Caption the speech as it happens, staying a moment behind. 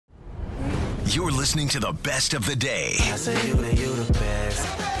You're listening to the best of the day. I say you the best.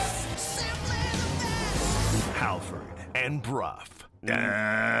 Halford and Bruff.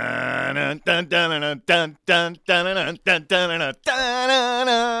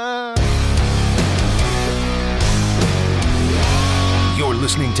 You're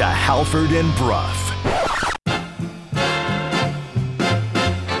listening to Halford and Bruff.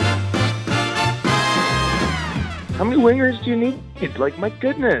 How many wingers do you need? Like, my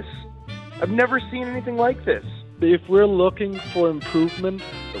goodness. I've never seen anything like this. If we're looking for improvement,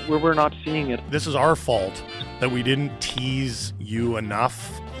 we're not seeing it. This is our fault that we didn't tease you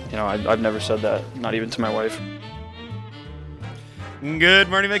enough. You know, I've never said that, not even to my wife. Good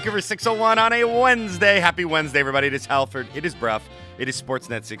morning, Vancouver. 6:01 on a Wednesday. Happy Wednesday, everybody. It is Halford. It is Bruff. It is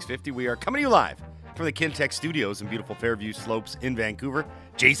Sportsnet 650. We are coming to you live from the Kintec Studios in beautiful Fairview Slopes in Vancouver.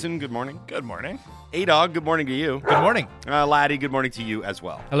 Jason, good morning. Good morning. A-Dog, good morning to you. Good morning. Laddie, good morning to you as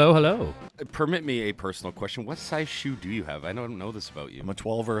well. Hello, hello. Permit me a personal question. What size shoe do you have? I don't know this about you. I'm a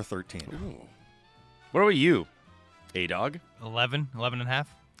 12 or a 13. Ooh. What about you? A-Dog 11 and a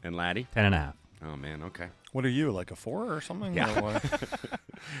half. and Laddie? 10 and a half. Oh, man, okay. What are you, like a 4 or something? Yeah. Or what?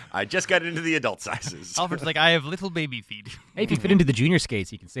 I just got into the adult sizes. Alfred's like, I have little baby feet. Hey, if you fit into the junior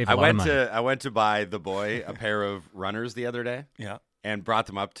skates, you can save a lot of money. I went to buy the boy a pair of runners the other day. Yeah. And brought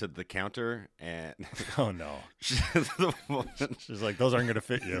them up to the counter, and Oh, no. the woman, She's like, those aren't going to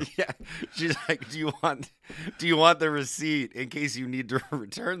fit you. yeah, she's like, "Do you want the receipt in case you need to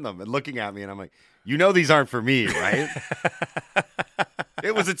return them?" And looking at me, and I'm like, "You know these aren't for me, right?"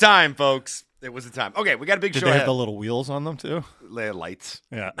 It was a time, folks. It was a time. Okay, we got a big Did show they ahead. have the little wheels on them, too? They had lights,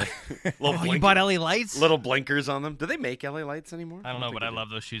 Yeah. little, Oh, you bought LA Lights? little blinkers on them. Do they make LA Lights anymore? I don't know, think but I they love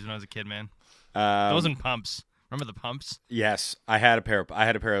those shoes when I was a kid, man. do. Those and pumps. Remember the pumps? Yes, I had a pair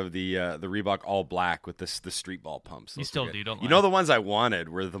of the Reebok All Black with the street ball pumps. You Those still were good. do, don't you lie. know the ones I wanted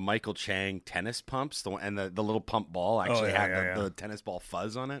were the Michael Chang tennis pumps, and the little pump ball actually yeah, had yeah, the yeah. tennis ball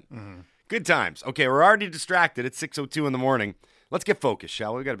fuzz on it. Mm-hmm. Good times. Okay, we're already distracted. It's 6:02 in the morning. Let's get focused,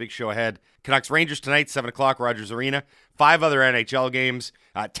 shall we? We got a big show ahead. Canucks Rangers tonight, 7 o'clock, Rogers Arena. 5 other NHL games,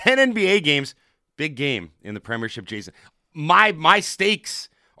 10 NBA games. Big game in the Premiership, Jason. My stakes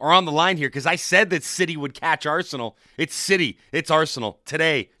are on the line here because I said that City would catch Arsenal. It's City. It's Arsenal.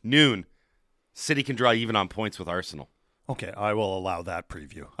 Today, noon. City can draw even on points with Arsenal. Okay, I will allow that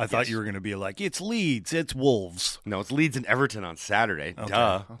preview. I thought Yes. you were going to be like, it's Leeds, it's Wolves. No, it's Leeds and Everton on Saturday. Okay.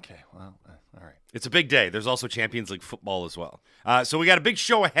 Duh. Okay, well, all right. It's a big day. There's also Champions League football as well. So we got a big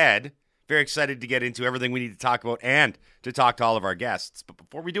show ahead. Very excited to get into everything we need to talk about and to talk to all of our guests. But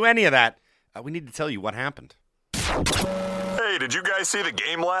before we do any of that, we need to tell you what happened. Hey, did you guys see the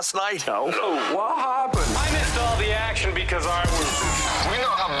game last night? No. What happened? I missed all the action because I was... We know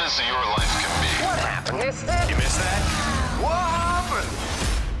how busy your life can be. What happened? Missed it? You missed that? What happened?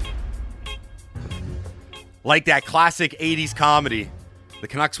 Like that classic 80s comedy, the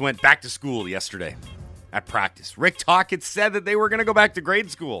Canucks went back to school yesterday at practice. Rick Tocchet said that they were going to go back to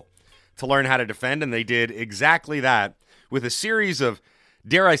grade school to learn how to defend, and they did exactly that with a series of,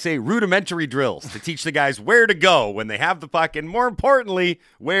 dare I say, rudimentary drills to teach the guys where to go when they have the puck and, more importantly,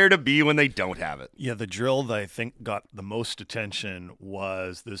 where to be when they don't have it. Yeah, the drill that I think got the most attention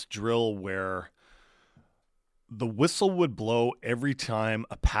was this drill where the whistle would blow every time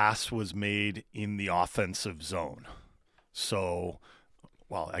a pass was made in the offensive zone. So,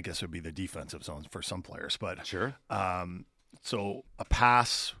 well, I guess it would be the defensive zones for some players, but Sure. so a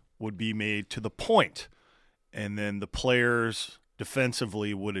pass would be made to the point, and then the players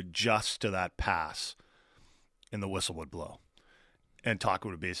defensively would adjust to that pass, and the whistle would blow. And Taco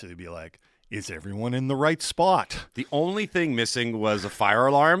would basically be like, is everyone in the right spot? The only thing missing was a fire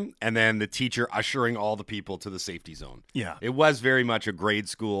alarm and then the teacher ushering all the people to the safety zone. Yeah. It was very much a grade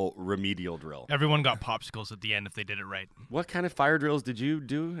school remedial drill. Everyone got popsicles at the end if they did it right. What kind of fire drills did you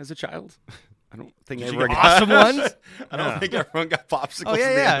do as a child? I don't think you everyone get got awesome ones? I don't think everyone got popsicles. Oh, in the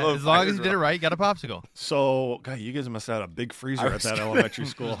yeah. middle of As long fire as you did it drill. right, you got a popsicle. So, God, you guys must have had a big freezer at that elementary It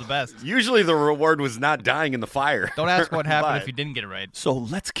school. was the best. Usually the reward was not dying in the fire. Don't ask what happened But- if you didn't get it right. So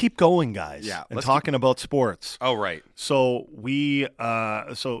let's keep going, guys. Yeah, and let's talking about sports. Oh, right. So we,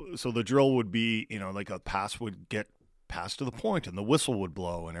 so the drill would be, like a pass would get passed to the point, and the whistle would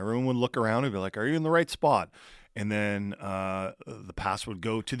blow, and everyone would look around and be like, "Are you in the right spot?" And then the pass would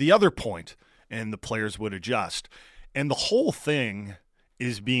go to the other point, and the players would adjust. And the whole thing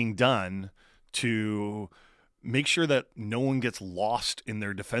is being done to make sure that no one gets lost in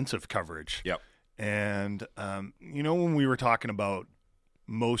their defensive coverage. Yep. And when we were talking about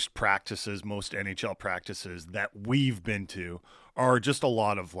most practices, most NHL practices that we've been to are just a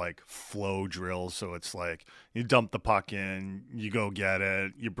lot of like flow drills. So it's like you dump the puck in, you go get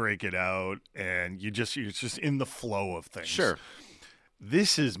it, you break it out, and you're just in the flow of things. Sure.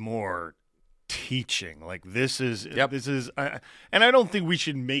 This is more teaching. Like this is, and I don't think we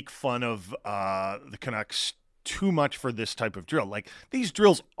should make fun of the Canucks too much for this type of drill. Like these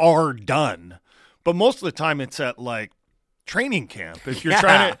drills are done, but most of the time it's at like training camp. If you're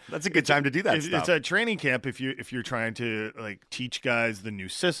trying to, that's a good time to do that stuff. It's at training camp if you're trying to like teach guys the new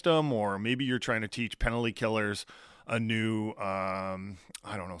system, or maybe you're trying to teach penalty killers a new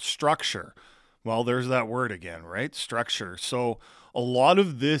structure. Well, there's that word again, right? Structure. So a lot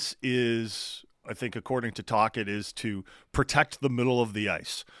of this is, I think, according to Tocchet, is to protect the middle of the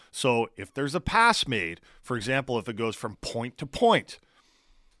ice. So if there's a pass made, for example, if it goes from point to point,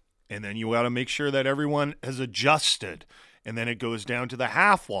 and then you got to make sure that everyone has adjusted, and then it goes down to the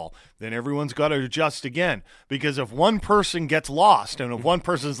half wall, then everyone's got to adjust again. Because if one person gets lost, and if one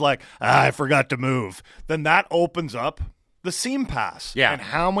person's like, I forgot to move, then that opens up the seam pass. Yeah. And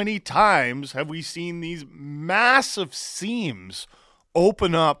how many times have we seen these massive seams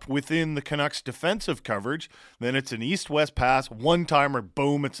open up within the Canucks defensive coverage? Then it's an east-west pass, one-timer,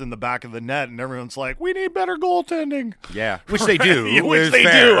 boom, it's in the back of the net, and everyone's like, we need better goaltending. Yeah, which they do. Which they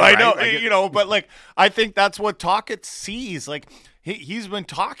fair, do, right? I know, but like, I think that's what Tocchet sees. Like, he's been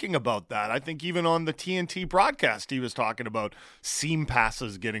talking about that. I think even on the TNT broadcast, he was talking about seam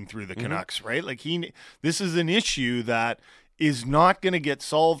passes getting through the Canucks, right? Like, this is an issue that is not going to get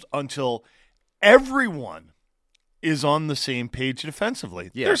solved until everyone is on the same page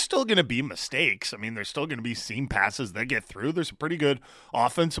defensively. Yeah. There's still going to be mistakes. I mean, there's still going to be seam passes that get through. There's some pretty good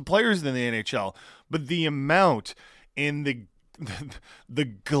offensive players in the NHL, but the amount in the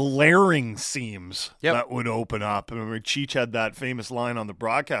glaring seams that would open up. I remember Cheech had that famous line on the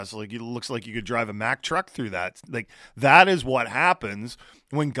broadcast, like, it looks like you could drive a Mack truck through that. Like, that is what happens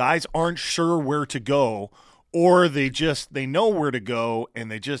when guys aren't sure where to go, or they know where to go and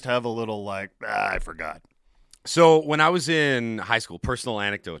they just have a little like, I forgot. So when I was in high school, personal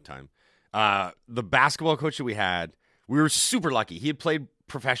anecdote time, the basketball coach that we had, we were super lucky. He had played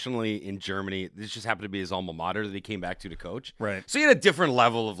professionally in Germany. This just happened to be his alma mater that he came back to coach. Right. So he had a different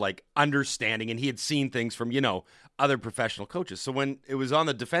level of like understanding, and he had seen things from, other professional coaches. So when it was on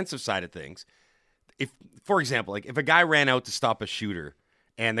the defensive side of things, for example, like if a guy ran out to stop a shooter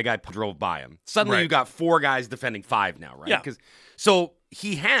and the guy drove by him, suddenly you got 4 guys defending 5 now, right? Yeah. So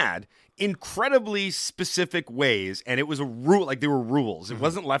he had incredibly specific ways, and it was a rule, like there were rules. It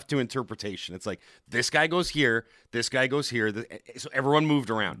wasn't left to interpretation. It's like, this guy goes here, this guy goes here, so everyone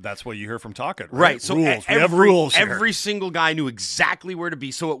moved around. That's what you hear from Tocchet, right? So rules. We have rules here. Every single guy knew exactly where to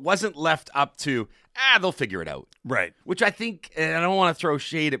be, so it wasn't left up to, they'll figure it out. Right. Which I think, and I don't want to throw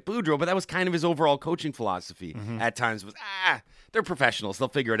shade at Boudreau, but that was kind of his overall coaching philosophy at times was, they're professionals. They'll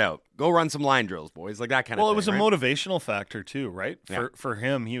figure it out. Go run some line drills, boys. Like that kind of thing. Well, it was a right? motivational factor too, right? For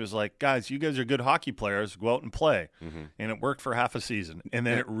him, he was like, guys, you guys are good hockey players. Go out and play. And it worked for half a season. And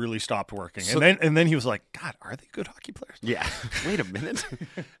then it really stopped working. So, and then he was like, God, are they good hockey players? Yeah. Wait a minute.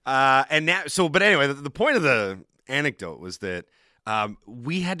 But anyway, the point of the anecdote was that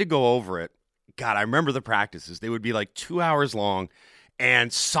we had to go over it. God, I remember the practices. They would be like 2 hours long.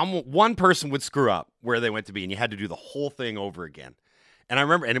 And one person would screw up where they went to be, and you had to do the whole thing over again. And I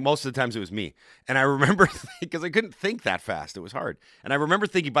remember, and most of the times it was me. And I remember, because I couldn't think that fast. It was hard. And I remember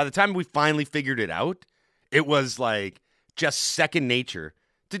thinking, by the time we finally figured it out, it was like just second nature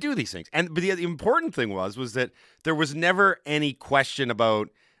to do these things. But the important thing was that there was never any question about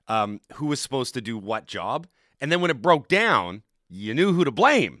who was supposed to do what job. And then when it broke down, you knew who to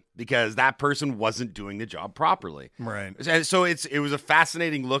blame because that person wasn't doing the job properly. Right. And so it was a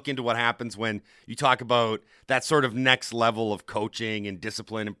fascinating look into what happens when you talk about that sort of next level of coaching and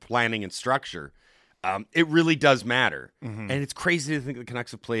discipline and planning and structure. It really does matter. And it's crazy to think the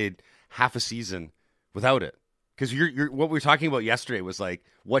Canucks have played half a season without it. Because what we were talking about yesterday was like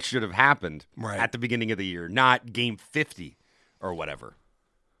what should have happened at the beginning of the year, not game 50 or whatever.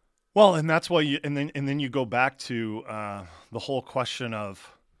 Well, and that's why and then you go back to the whole question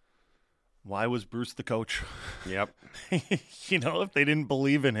of why was Bruce the coach? Yep. If they didn't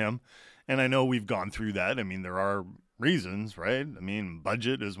believe in him, and I know we've gone through that. I mean, there are reasons, right? I mean,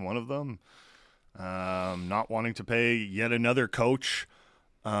 budget is one of them. Not wanting to pay yet another coach,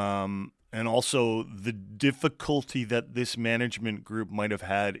 and also the difficulty that this management group might have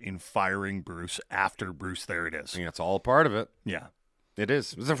had in firing Bruce after Bruce. There it is. I think that's all part of it. Yeah. It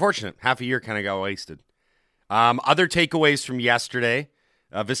is. It was unfortunate. Half a year kind of got wasted. Other takeaways from yesterday,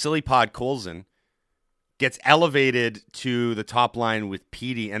 Vasily Podkolzin gets elevated to the top line with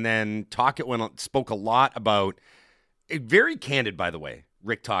Petey, and then Tocchet spoke a lot about, very candid, by the way,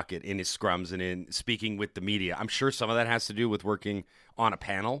 Rick Tocchet in his scrums and in speaking with the media. I'm sure some of that has to do with working on a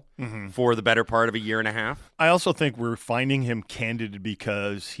panel for the better part of a year and a half. I also think we're finding him candid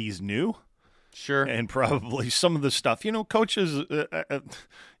because he's new. Sure. And probably some of the stuff, coaches,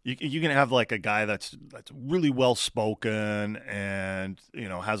 you can have like a guy that's really well spoken and,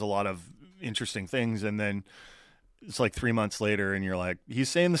 has a lot of interesting things. And then it's like 3 months later and you're like, he's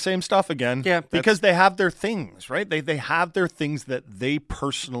saying the same stuff again. Yeah. Because they have their things, right? They have their things that they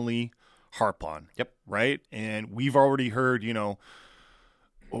personally harp on. Yep. Right. And we've already heard,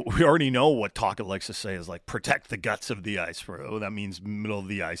 we already know what Tocchet likes to say is like protect the guts of the ice. That means middle of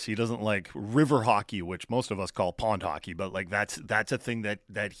the ice. He doesn't like river hockey, which most of us call pond hockey, but like that's a thing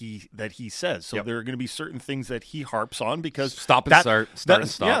that he says. So there are going to be certain things that he harps on because stop and start and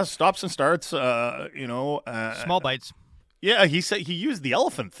stop. Yeah, stops and starts. Small bites. Yeah, he said he used the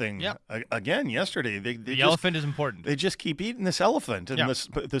elephant thing again yesterday. The elephant is important. They just keep eating this elephant, and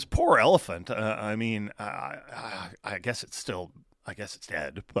this poor elephant. I guess it's still. I guess it's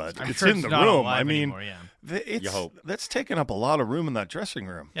dead, but it's in the room. I mean, you hope. That's taking up a lot of room in that dressing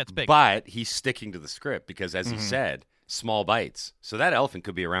room. Yeah, it's big. But he's sticking to the script because, as he said, small bites. So that elephant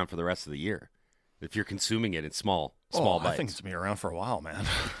could be around for the rest of the year if you're consuming it in small bites. I think it's going to be around for a while, man.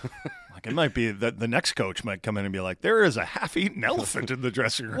 Like it might be that the next coach might come in and be like, there is a half-eaten elephant in the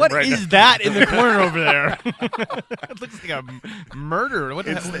dressing room. What right is now. that in the corner over there? It looks like a murder. What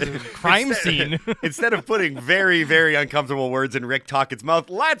a crime scene. Instead of putting very, very uncomfortable words in Rick Tocchet's mouth,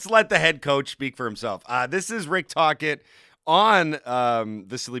 let's let the head coach speak for himself. This is Rick Tocchet on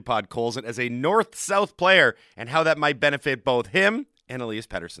the Silly Pod Colson as a North-South player and how that might benefit both him and Elias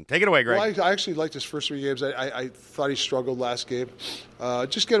Pettersson. Take it away, Greg. Well, I actually liked his first 3 games. I thought he struggled last game.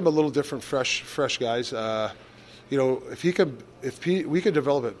 Just get him a little different, fresh guys. If we could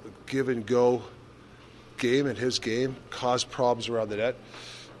develop a give and go game in his game, cause problems around the net,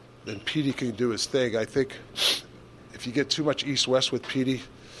 then Petey can do his thing. I think if you get too much east-west with Petey,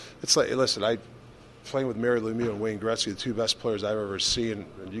 it's like, listen, playing with Mario Lemieux and Wayne Gretzky, the two best players I've ever seen,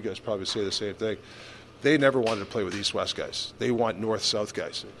 and you guys probably say the same thing. They never wanted to play with east-west guys. They want north-south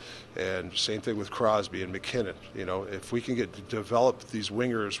guys. And same thing with Crosby and McKinnon. If we can develop these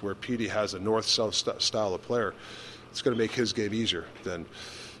wingers where Petey has a north-south style of player, it's going to make his game easier. Then,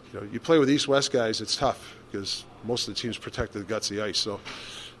 you play with east-west guys, it's tough because most of the teams protect the guts of the ice. So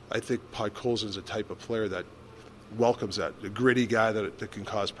I think Podkolzin's a type of player that welcomes that, a gritty guy that can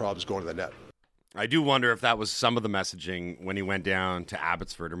cause problems going to the net. I do wonder if that was some of the messaging when he went down to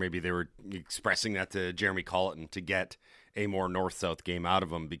Abbotsford, or maybe they were expressing that to Jeremy Colleton to get a more north-south game out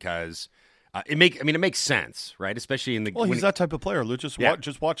of him because it makes sense, right? Especially in the he's that type of player. Just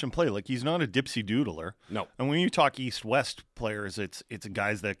watch him play. Like he's not a dipsy doodler. No. And when you talk east-west players, it's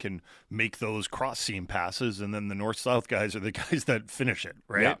guys that can make those cross-seam passes, and then the north-south guys are the guys that finish it,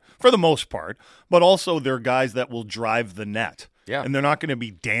 right? Yeah. For the most part, but also they're guys that will drive the net. Yeah. And they're not going to be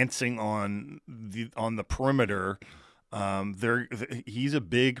dancing on the perimeter. He's a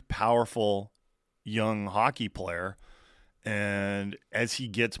big, powerful, young hockey player. And as he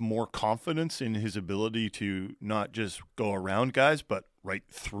gets more confidence in his ability to not just go around guys, but right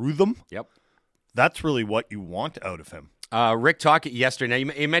through them, that's really what you want out of him. Rick Tocchet yesterday.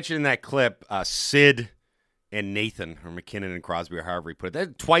 Now, you mentioned in that clip Sid and Nathan, or McKinnon and Crosby, or however he put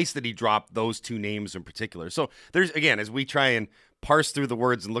it. Twice that he dropped those two names in particular. So there's, again, as we try and parse through the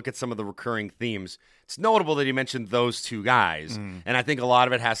words and look at some of the recurring themes, it's notable that he mentioned those two guys. And I think a lot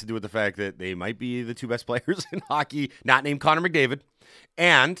of it has to do with the fact that they might be the two best players in hockey, not named Connor McDavid.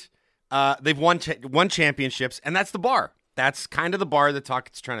 And they've won championships, and that's the bar. That's kind of the bar that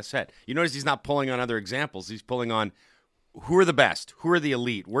Tocchet's trying to set. You notice he's not pulling on other examples. He's pulling on who are the best? Who are the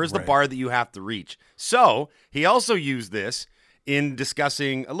elite? Where's the bar that you have to reach? So he also used this in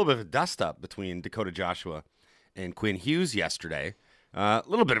discussing a little bit of a dust-up between Dakota Joshua and Quinn Hughes yesterday. A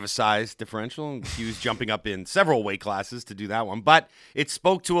little bit of a size differential. Hughes jumping up in several weight classes to do that one. But it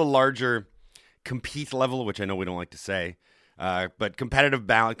spoke to a larger compete level, which I know we don't like to say. But competitive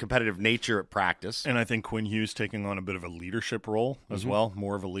balance, competitive nature at practice. And I think Quinn Hughes taking on a bit of a leadership role as well,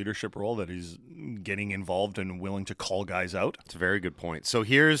 more of a leadership role that he's getting involved and willing to call guys out. It's a very good point. So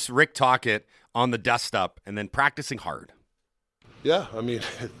here's Rick Tocchet on the dust-up and then practicing hard. Yeah, I mean,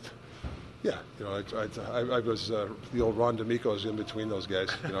 I was the old Ron D'Amico was in between those guys.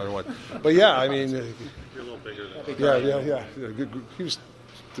 I don't want, but yeah, I mean, you're a little bigger than yeah. He was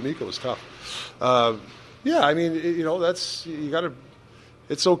D'Amico was tough. Yeah, I mean, that's you got to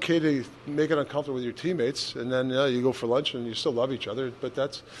it's okay to make it uncomfortable with your teammates, and then you go for lunch and you still love each other. But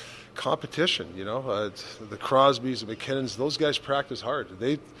that's competition, the Crosbys, the McKinnons, those guys practice hard.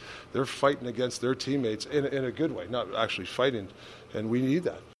 They're fighting against their teammates in a good way, not actually fighting, and we need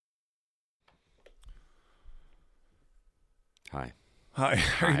that. Hi.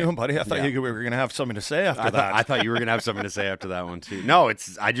 How are you doing, buddy? I thought you were going to have something to say after that. I thought you were going to have something to say after that one, too. No,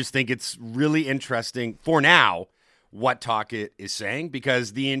 I just think it's really interesting for now what Tocchet is saying,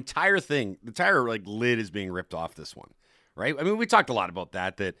 because the entire lid is being ripped off this one, right? I mean, we talked a lot about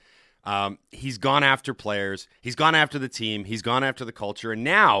that he's gone after players, he's gone after the team, he's gone after the culture, and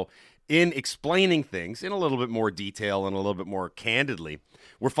now in explaining things in a little bit more detail and a little bit more candidly,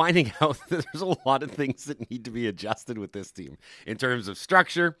 we're finding out that there's a lot of things that need to be adjusted with this team in terms of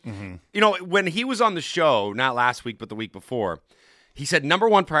structure. Mm-hmm. When he was on the show, not last week, but the week before, he said number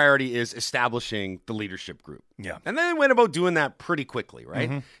one priority is establishing the leadership group. Yeah. And then they went about doing that pretty quickly, right?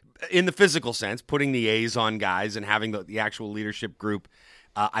 Mm-hmm. In the physical sense, putting the A's on guys and having the actual leadership group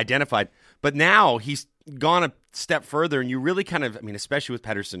identified. But now he's gone a step further, and you really kind of, especially with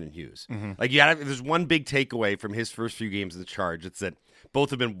Pettersson and Hughes, mm-hmm. There's one big takeaway from his first few games of the Charge. It's that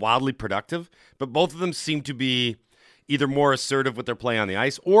both have been wildly productive, but both of them seem to be either more assertive with their play on the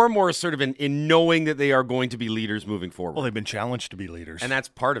ice or more assertive in knowing that they are going to be leaders moving forward. Well, they've been challenged to be leaders. And that's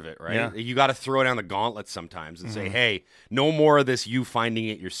part of it, right? Yeah. You got to throw down the gauntlet sometimes and mm-hmm. say, hey, no more of this you finding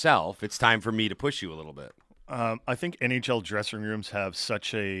it yourself. It's time for me to push you a little bit. I think NHL dressing rooms have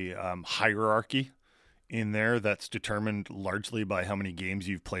such a hierarchy in there that's determined largely by how many games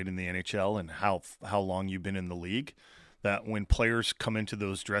you've played in the NHL and how long you've been in the league, that when players come into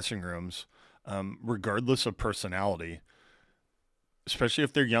those dressing rooms, regardless of personality, especially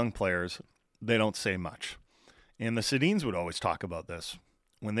if they're young players, they don't say much. And the Sedins would always talk about this.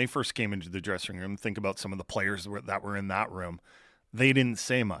 When they first came into the dressing room, think about some of the players that were in that room, they didn't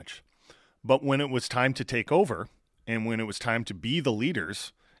say much. But when it was time to take over and when it was time to be the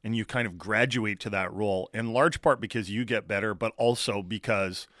leaders, and you kind of graduate to that role, in large part because you get better, but also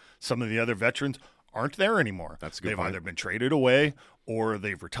because some of the other veterans aren't there anymore. That's a good They've point. either been traded away or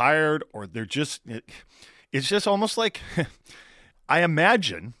they've retired or they're just it's just almost like I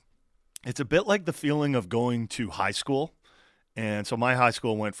imagine it's a bit like the feeling of going to high school. And so my high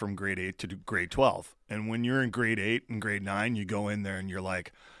school went from grade 8 to grade 12. And when you're in grade 8 and grade 9, you go in there and you're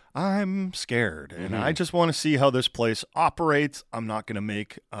like, I'm scared, and I just want to see how this place operates. I'm not going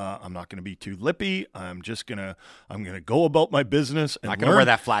to be too lippy. I'm going to go about my business and not going to wear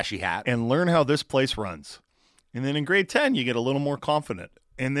that flashy hat and learn how this place runs. And then in grade 10, you get a little more confident.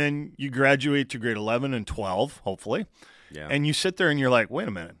 And then you graduate to grade 11 and 12, hopefully. Yeah. And you sit there and you're like, wait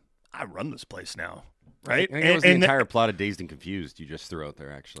a minute, I run this place now. Right, I think it was the entire plot of Dazed and Confused you just threw out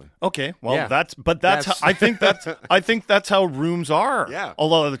there. Actually, okay, well, yeah. that's how, I think that's how rooms are. Yeah. A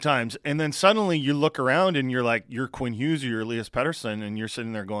lot of the times, and then suddenly you look around and you're like, you're Quinn Hughes or you're Elias Pettersson, and you're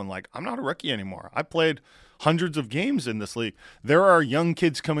sitting there going like, I'm not a rookie anymore. I played hundreds of games in this league. There are young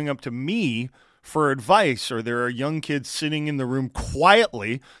kids coming up to me for advice, or there are young kids sitting in the room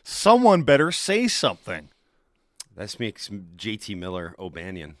quietly. Someone better say something. This makes JT Miller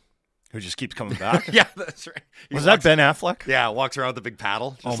O'Banion. Who just keeps coming back? Yeah, that's right. Was that Ben Affleck? Yeah, walks around with the big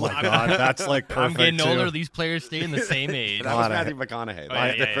paddle. Oh, my God. That's like perfect, I'm getting older. These players stay in the same age. That was Matthew McConaughey.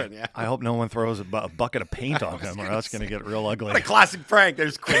 That's different, yeah. I hope no one throws a bucket of paint on him, or that's going to get real ugly. What a classic prank.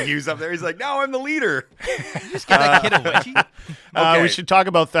 There's Quinn Hughes up there. He's like, no, I'm the leader. Just get that kid a wedgie. Okay. We should talk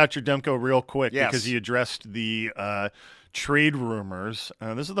about Thatcher Demko real quick because he addressed the trade rumors.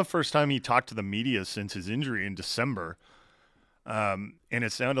 This is the first time he talked to the media since his injury in December. And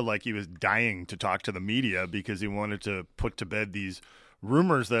it sounded like he was dying to talk to the media because he wanted to put to bed these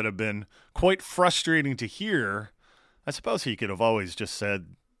rumors that have been quite frustrating to hear. I suppose he could have always just said,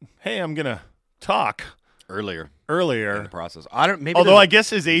 hey, I'm going to talk earlier in the process. Although I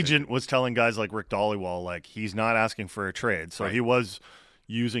guess his agent was telling guys like Rick Dhaliwal, like, he's not asking for a trade. So he was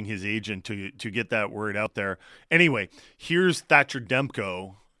using his agent to get that word out there. Anyway, here's Thatcher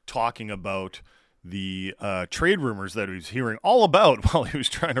Demko talking about the trade rumors that he was hearing all about while he was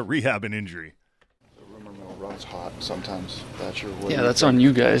trying to rehab an injury. The rumor mill runs hot sometimes. Thatcher. Yeah, that's on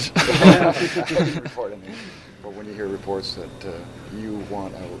you guys. Report, but when you hear reports that you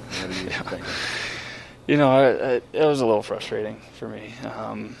want out, what do you think? You know, it was a little frustrating for me.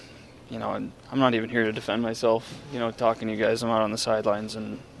 You know, and I'm not even here to defend myself. You know, talking to you guys, I'm out on the sidelines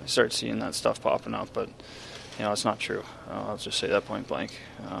and I start seeing that stuff popping up, but you know, it's not true. I'll just say that point blank.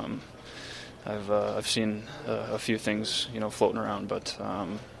 I've seen a few things, you know, floating around, but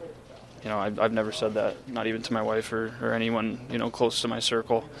you know, I've never said that, not even to my wife or anyone, you know, close to my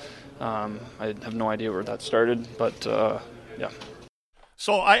circle. I have no idea where that started, but yeah.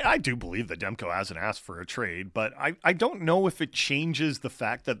 So I do believe that Demko hasn't asked for a trade, but I don't know if it changes the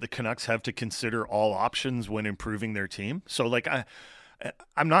fact that the Canucks have to consider all options when improving their team. So, like,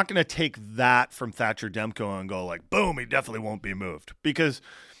 I'm not going to take that from Thatcher Demko and go like, boom, he definitely won't be moved, because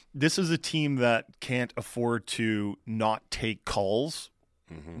this is a team that can't afford to not take calls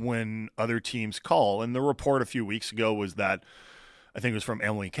when other teams call. And the report a few weeks ago was that, I think it was from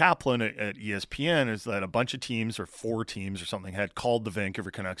Emily Kaplan at ESPN, is that a bunch of teams, or 4 teams or something, had called the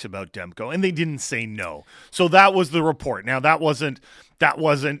Vancouver Canucks about Demko, and they didn't say no. So that was the report. Now that wasn't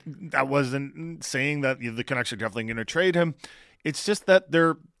saying that the Canucks are definitely going to trade him. It's just that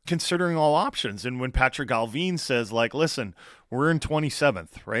they're considering all options. And when Patrick Allvin says, like, listen, we're in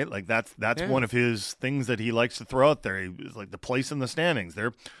 27th, right? Like that's one of his things that he likes to throw out there. He's like, the place in the standings.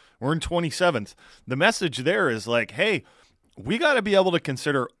 We're in 27th. The message there is like, hey, we got to be able to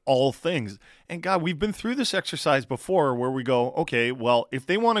consider all things. And God, we've been through this exercise before where we go, okay, well, if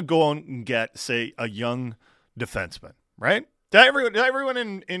they want to go on and get, say, a young defenseman, right? Does everyone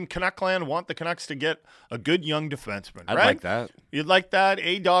in Canuckland want the Canucks to get a good young defenseman, right? I'd like that. You'd like that.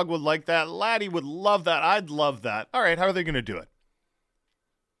 A-Dog would like that. Laddie would love that. I'd love that. All right, how are they going to do it?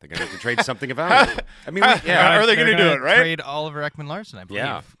 They're going to have to trade something about it. I mean, how are they going to do it, right? Trade Oliver Ekman-Larsson, I believe.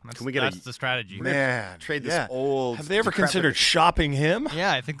 Yeah. That's the strategy. Man, trade this old. Have they ever considered shopping him?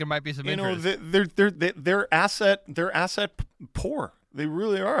 Yeah, I think there might be some interest. They're asset poor. They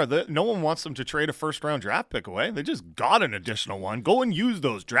really are. No one wants them to trade a first-round draft pick away. They just got an additional one. Go and use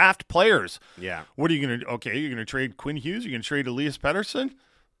those draft players. Yeah. What are you going to – okay, you're going to trade Quinn Hughes? You're going to trade Elias Pettersson?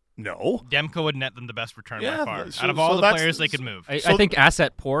 No. Demko would net them the best return by far. So, out of all the players they could move. I think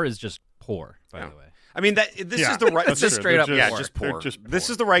asset poor is just poor, by the way. I mean, this is the right. It's just straight up poor. Just poor. This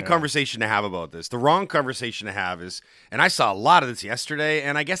is the right conversation to have about this. The wrong conversation to have is, and I saw a lot of this yesterday,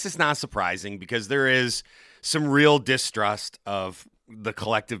 and I guess it's not surprising because there is some real distrust of the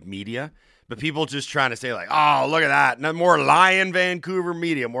collective media, but people just trying to say like, oh, look at that. No more lying Vancouver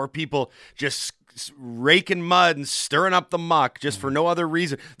media, more people just raking mud and stirring up the muck just for no other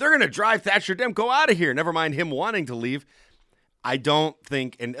reason. They're going to drive Thatcher Demko out of here. Never mind him wanting to leave. I don't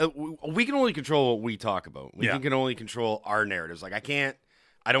think, and we can only control what we talk about. We can only control our narratives. Like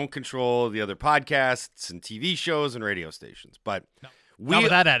I don't control the other podcasts and TV shows and radio stations. But not with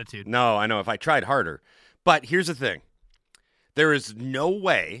that attitude. No, I know if I tried harder. But here's the thing. There is no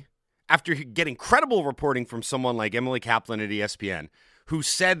way, after getting credible reporting from someone like Emily Kaplan at ESPN, who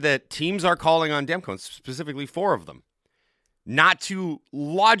said that teams are calling on Demko, specifically 4 of them, not to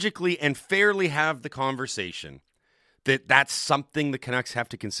logically and fairly have the conversation that that's something the Canucks have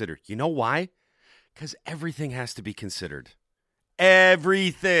to consider. You know why? Because everything has to be considered.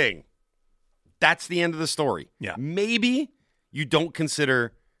 Everything. That's the end of the story. Yeah. Maybe you don't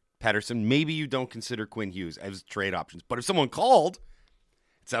consider Pettersson. Maybe you don't consider Quinn Hughes as trade options. But if someone called,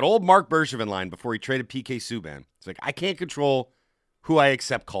 it's that old Mark Bergevin line before he traded PK Subban. It's like, I can't control who I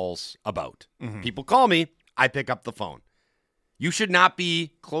accept calls about. Mm-hmm. People call me, I pick up the phone. You should not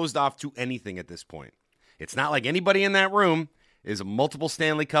be closed off to anything at this point. It's not like anybody in that room is a multiple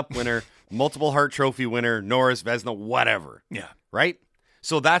Stanley Cup winner, multiple Hart Trophy winner, Norris, Vezina, whatever. Yeah. Right?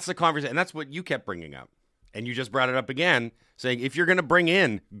 So that's the conversation. And that's what you kept bringing up. And you just brought it up again, saying if you're going to bring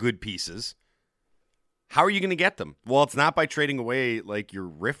in good pieces, how are you going to get them? Well, it's not by trading away like your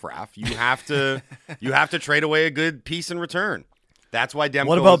riffraff. You have to trade away a good piece in return. That's why Demko.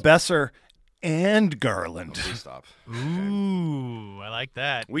 What about Besser and Garland? Oh, please stop. Ooh, I like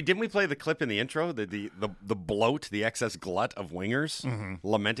that. Didn't we play the clip in the intro? The bloat, the excess glut of wingers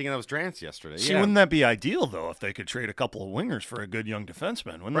lamenting that was Drance yesterday. See, wouldn't that be ideal though if they could trade a couple of wingers for a good young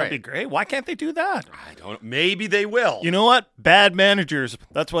defenseman? Wouldn't that be great? Why can't they do that? I don't know. Maybe they will. You know what? Bad managers.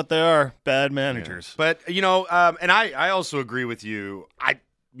 That's what they are. Bad managers. Yeah. But and I also agree with you.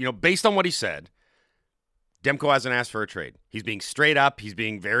 Based on what he said, Demko hasn't asked for a trade. He's being straight up. He's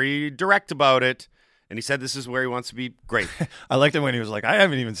being very direct about it. And he said this is where he wants to be. Great. I liked it when he was like, I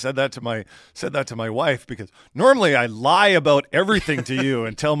haven't even said that to my wife because normally I lie about everything to you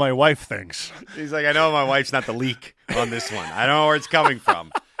until my wife thinks. He's like, I know my wife's not the leak on this one. I don't know where it's coming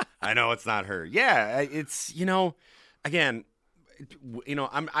from. I know it's not her. Yeah, it's, again,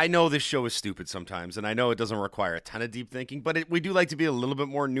 I know this show is stupid sometimes, and I know it doesn't require a ton of deep thinking, but we do like to be a little bit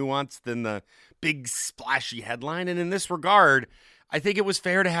more nuanced than the big splashy headline. And in this regard, I think it was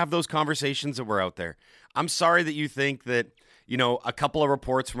fair to have those conversations that were out there. I'm sorry that you think that, a couple of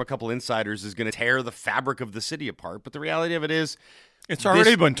reports from a couple insiders is going to tear the fabric of the city apart, but the reality of it is it's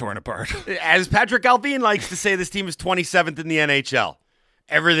already been torn apart. As Patrick Allvin likes to say, this team is 27th in the NHL.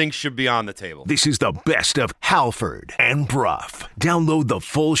 everything should be on the table. This is the best of Halford and Brough. Download the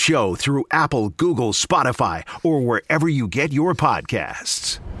full show through Apple, Google, Spotify, or wherever you get your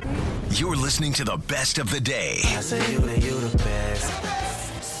podcasts. You're listening to the best of the day. I say you the best.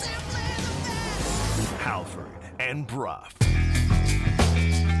 Halford and Brough.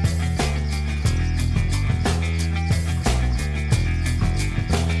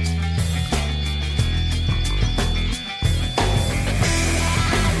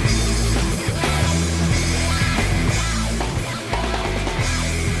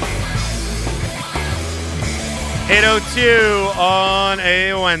 .802 on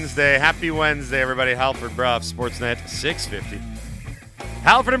a Wednesday. Happy Wednesday, everybody. Halford Brough, Sportsnet 650.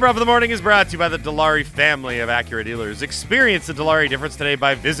 Halford and Brough in the Morning is brought to you by the Dilawri family of Acura dealers. Experience the Dilawri difference today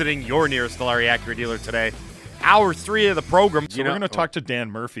by visiting your nearest Dilawri Acura dealer today. Hour 3 of the program. So we're going to talk to Dan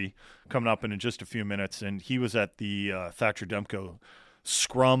Murphy coming up in just a few minutes, and he was at the Thatcher Demko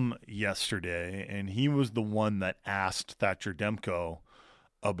scrum yesterday, and he was the one that asked Thatcher Demko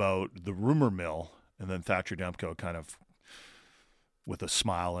about the rumor mill. And then Thatcher Demko kind of, with a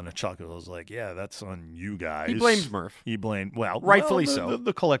smile and a chuckle, was like, yeah, that's on you guys. He blames Murph. Rightfully so.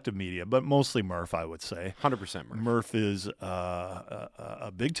 The collective media, but mostly Murph, I would say. 100% Murph. Murph is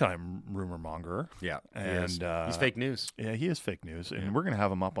a big-time rumor monger. Yeah, and he's fake news. Yeah, he is fake news. And we're going to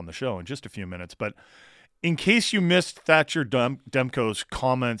have him up on the show in just a few minutes. But in case you missed Thatcher Demko's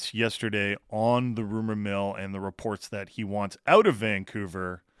comments yesterday on the rumor mill and the reports that he wants out of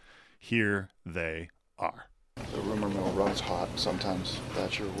Vancouver, here they are. The rumor mill runs hot sometimes.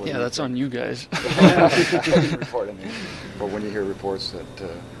 Thatcher. Yeah, that's on you guys. Report anything. But when you hear reports that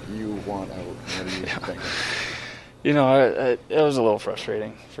you want out, what do you think? You know, it was a little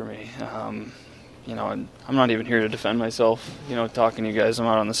frustrating for me. You know, and I'm not even here to defend myself. You know, talking to you guys, I'm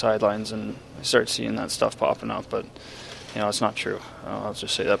out on the sidelines and I start seeing that stuff popping up. But, you know, it's not true. I'll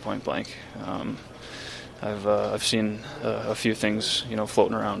just say that point blank. I've seen a few things, you know,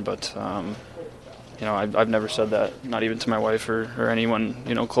 floating around, but you know, I've never said that, not even to my wife or anyone,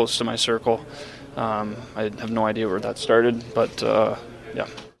 you know, close to my circle. I have no idea where that started, but yeah.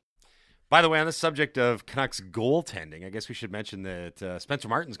 By the way, on the subject of Canucks goaltending, I guess we should mention that Spencer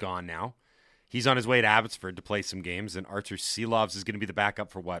Martin's gone now. He's on his way to Abbotsford to play some games, and Artur Silovs is going to be the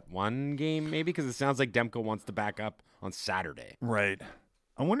backup for what, one game maybe? Because it sounds like Demko wants the backup on Saturday. Right.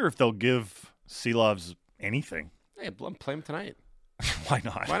 I wonder if they'll give Silovs anything. Hey, play him tonight. Why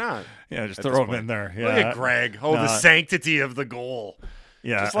not? Why not? Yeah, just throw him in there. Yeah. Look at Greg. The sanctity of the goal.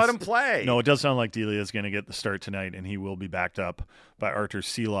 Yeah, just let him play. No, it does sound like Delia is going to get the start tonight, and he will be backed up by Artur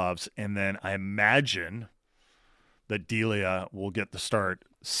Silovs. And then I imagine that Delia will get the start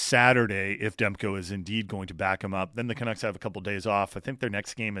Saturday if Demko is indeed going to back him up. Then the Canucks have a couple days off. I think their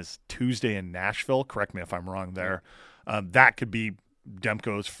next game is Tuesday in Nashville. Correct me if I'm wrong there. That could be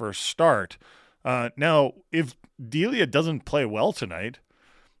Demko's first start. Now, if Delia doesn't play well tonight,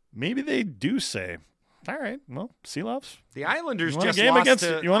 maybe they do say, all right, well, Silovs. The Islanders just lost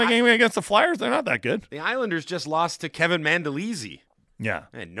you want a game against the Flyers? They're not that good. The Islanders just lost to Kevin Mandolese. Yeah.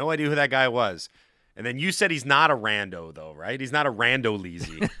 I had no idea who that guy was. And then you said he's not a rando, though, right? He's not a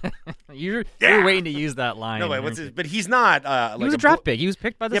rando-leasy. You're waiting to use that line. No, but he's not. He was a draft pick. He was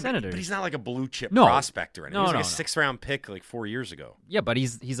picked by the Senators. But he's not like a blue chip prospect or anything. He was like a sixth-round pick like 4 years ago. Yeah, but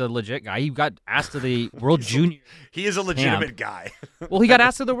he's a legit guy. He got asked to the World Junior. He is a legitimate guy. Well, he got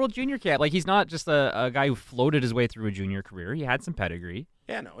asked to the World Junior camp. Like, he's not just a guy who floated his way through a junior career. He had some pedigree.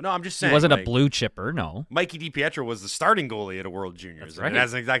 Yeah, no, I'm just saying. He wasn't a blue chipper, no. Mikey DiPietro was the starting goalie at a World Juniors. Right. And it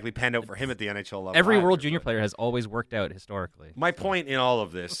hasn't exactly panned out for him at the NHL level. Every World Junior player has always worked out historically. My point in all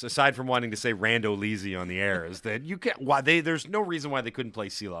of this, aside from wanting to say Rando Leasy on the air, is that you can't. There's no reason why they couldn't play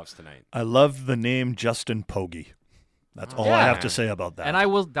Silovs tonight. I love the name Justin Pogge. That's all I have to say about that. And I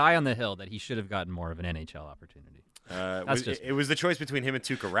will die on the hill that he should have gotten more of an NHL opportunity. It was the choice between him and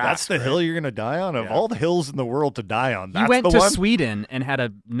Tuukka Rask. That's the hill you're going to die on? Of all the hills in the world to die on, that's he went the to one? Sweden and had a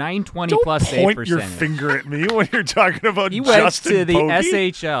 920+ Don't save point percentage. your finger at me when you're talking about He Justin went to the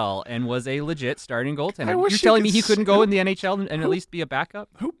Pogge? SHL and was a legit starting goaltender. I You're wish telling you me he could couldn't go in the NHL and at least be a backup?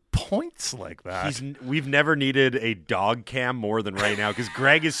 Who points like that? We've never needed a dog cam more than right now because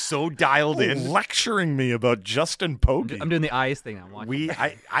Greg is so dialed in. Lecturing me about Justin Pogge. I'm doing the eyes thing. I'm watching.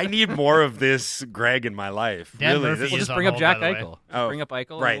 I need more of this Greg in my life. Dan really, Murphy We'll is just on bring up hold, Jack by the way. Eichel. Oh, Bring up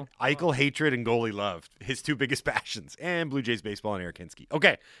Eichel. Right. Eichel hatred and goalie love. His two biggest passions. And Blue Jays baseball and Eric Hinsky.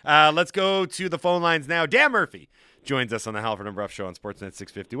 Okay, let's go to the phone lines now. Dan Murphy joins us on the Halford and Brough Show on Sportsnet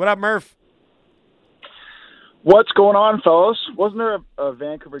 650. What up, Murph? What's going on, fellas? Wasn't there a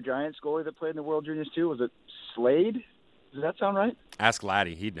Vancouver Giants goalie that played in the World Juniors too? Was it Slade? Does that sound right? Ask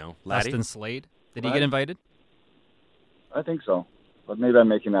Laddie. He'd know. Laddie? Austin Slade. Did he get invited? I think so. But maybe I'm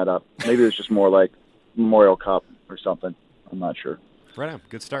making that up. Maybe it was just more like Memorial Cup or something. I'm not sure. Right on.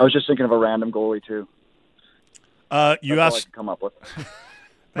 Good start. I was just thinking of a random goalie too. You That's all I asked could come up with.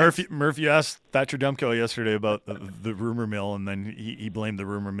 Murph, you asked Thatcher Demko yesterday about the rumor mill, and then he blamed the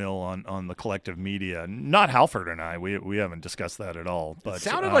rumor mill on the collective media. Not Halford and I. We haven't discussed that at all. But it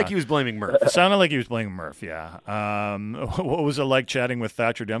sounded like he was blaming Murph. It sounded like he was blaming Murph, yeah. What was it like chatting with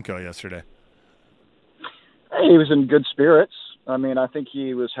Thatcher Demko yesterday? He was in good spirits. I mean, I think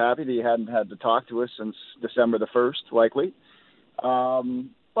he was happy that he hadn't had to talk to us since December the 1st, likely.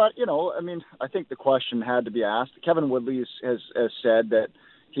 But, I mean, I think the question had to be asked. Kevin Woodley has said that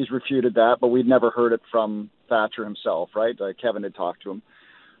he's refuted that, but we'd never heard it from Thatcher himself, right? Kevin had talked to him.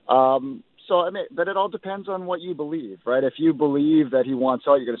 So, I mean, but it all depends on what you believe, right? If you believe that he wants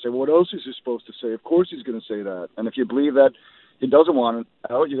out, you're going to say, well, what else is he supposed to say? Of course he's going to say that. And if you believe that he doesn't want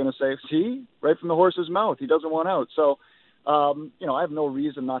out, you're going to say, see, right from the horse's mouth, he doesn't want out. So, I have no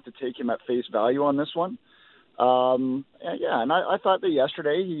reason not to take him at face value on this one. And I thought that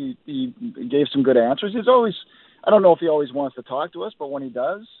yesterday he gave some good answers. I don't know if he always wants to talk to us, but when he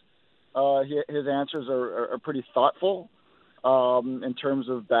does, his answers are pretty thoughtful in terms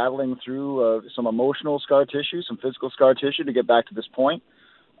of battling through some emotional scar tissue, some physical scar tissue to get back to this point.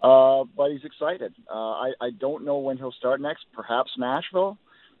 But he's excited. I don't know when he'll start next, perhaps Nashville,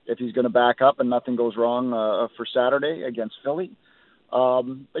 if he's going to back up and nothing goes wrong for Saturday against Philly.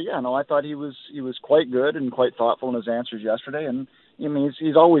 But yeah, no, I thought he was quite good and quite thoughtful in his answers yesterday. And I mean,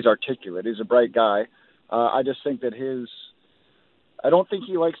 he's always articulate. He's a bright guy. I just think that I don't think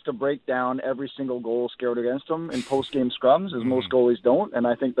he likes to break down every single goal scored against him in post-game scrums, as most goalies don't. And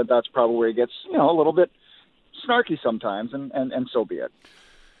I think that that's probably where he gets, a little bit snarky sometimes, and so be it.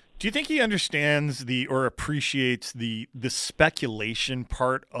 Do you think he understands or appreciates the speculation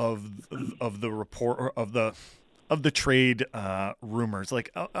part of the report of the trade rumors?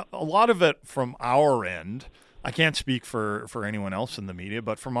 Like a lot of it from our end. I can't speak for anyone else in the media,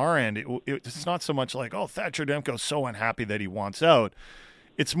 but from our end, it's not so much like, oh, Thatcher Demko's so unhappy that he wants out.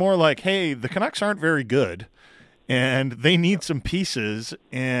 It's more like, hey, the Canucks aren't very good, and they need some pieces.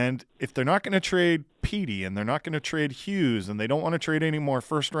 And if they're not going to trade Petey and they're not going to trade Hughes and they don't want to trade any more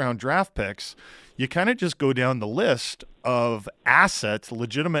first-round draft picks, you kind of just go down the list of assets,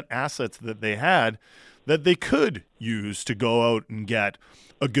 legitimate assets that they had that they could use to go out and get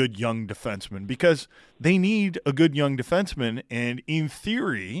a good young defenseman, because they need a good young defenseman. And in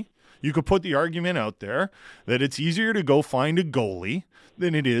theory, you could put the argument out there that it's easier to go find a goalie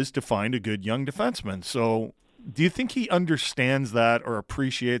than it is to find a good young defenseman. So do you think he understands that or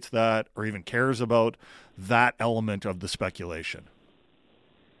appreciates that or even cares about that element of the speculation?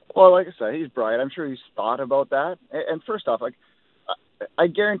 Well, like I said, he's bright. I'm sure he's thought about that. And first off, I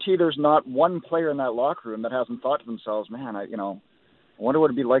guarantee there's not one player in that locker room that hasn't thought to themselves, man, I wonder what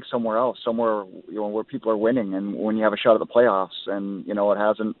it'd be like somewhere else, somewhere where people are winning, and when you have a shot at the playoffs, and it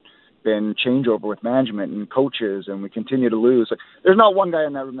hasn't been changeover with management and coaches, and we continue to lose. Like, there's not one guy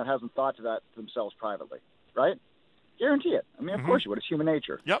in that room that hasn't thought to that themselves privately, right? Guarantee it. I mean, of course you would. It's human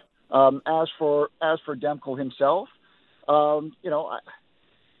nature. Yep. As for Demko himself,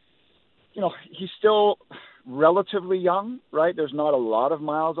 he's still relatively young, right? There's not a lot of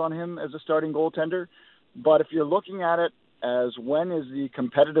miles on him as a starting goaltender, but if you're looking at it as when is the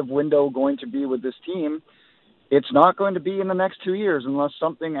competitive window going to be with this team, it's not going to be in the next 2 years unless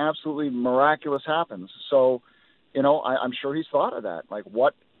something absolutely miraculous happens. So, I'm sure he's thought of that. Like,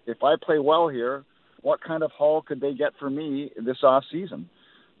 what if I play well here, what kind of haul could they get for me this off season?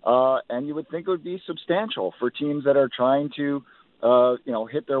 And you would think it would be substantial for teams that are trying to,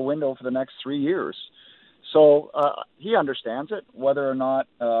 hit their window for the next 3 years. So he understands it. Whether or not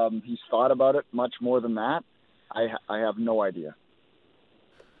he's thought about it much more than that, I have no idea.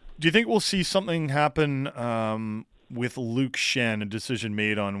 Do you think we'll see something happen with Luke Schenn, a decision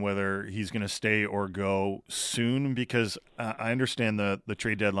made on whether he's going to stay or go soon? Because I understand the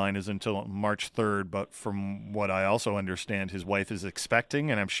trade deadline is until March 3rd, but from what I also understand, his wife is expecting,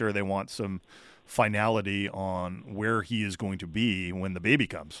 and I'm sure they want some finality on where he is going to be when the baby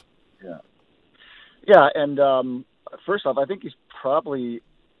comes. Yeah, and first off, I think he's probably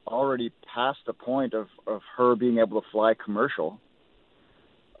already past the point of her being able to fly commercial,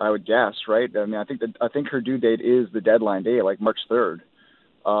 I would guess, right? I mean, I think her due date is the deadline day, like March 3rd.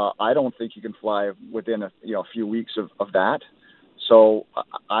 I don't think you can fly within a few weeks of that. So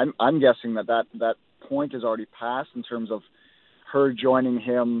I'm guessing that point is already passed in terms of her joining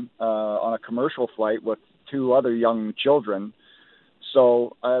him on a commercial flight with 2 other young children.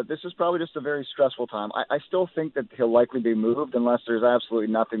 So this is probably just a very stressful time. I still think that he'll likely be moved unless there's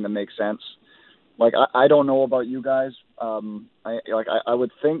absolutely nothing that makes sense Like, I don't know about you guys. I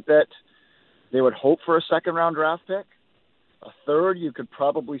would think that they would hope for a second-round draft pick. A third you could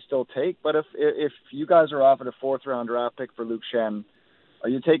probably still take, but if you guys are offered a fourth-round draft pick for Luke Schenn, are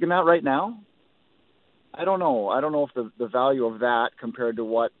you taking that right now? I don't know. I don't know if the value of that compared to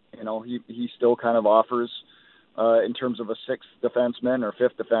what he still kind of offers in terms of a sixth defenseman or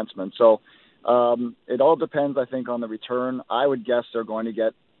fifth defenseman. So it all depends, I think, on the return. I would guess they're going to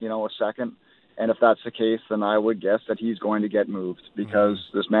get a second, and if that's the case, then I would guess that he's going to get moved because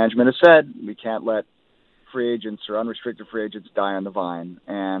this management has said we can't let free agents or unrestricted free agents die on the vine.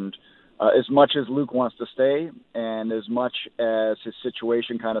 And as much as Luke wants to stay and as much as his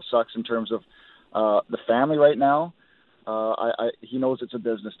situation kind of sucks in terms of the family right now, he knows it's a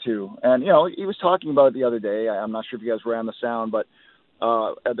business too. And, he was talking about it the other day. I'm not sure if you guys ran the sound, but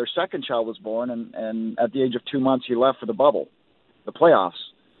their second child was born, and at the age of 2 months, he left for the bubble, the playoffs.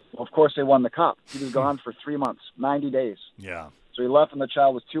 Well, of course, they won the cup. He was gone for 3 months, 90 days. Yeah. So he left when the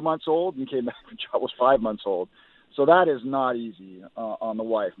child was 2 months old, and he came back when the child was 5 months old. So that is not easy on the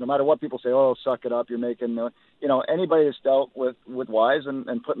wife. No matter what people say, oh, suck it up, you're making, anybody that's dealt with wives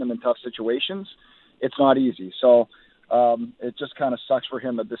and putting them in tough situations, it's not easy. So it just kind of sucks for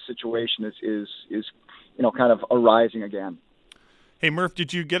him that this situation is kind of arising again. Hey, Murph,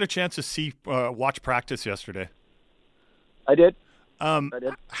 did you get a chance to watch practice yesterday? I did. I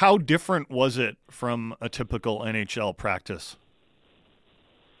did. How different was it from a typical NHL practice?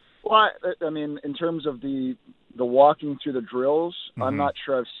 Well, I mean, in terms of the walking through the drills, I'm not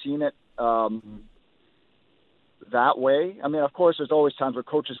sure I've seen it that way. I mean, of course, there's always times where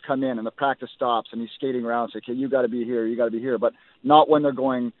coaches come in and the practice stops and he's skating around and say, okay, you got to be here, you got to be here. But not when they're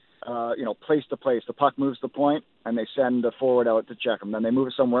going, place to place. The puck moves to the point and they send the forward out to check them. Then they move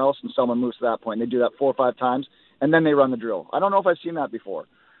it somewhere else and someone moves to that point. And they do that 4 or 5 times and then they run the drill. I don't know if I've seen that before.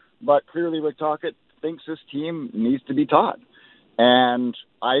 But clearly Rick Tocchet thinks this team needs to be taught. And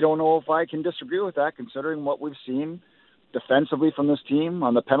I don't know if I can disagree with that, considering what we've seen defensively from this team,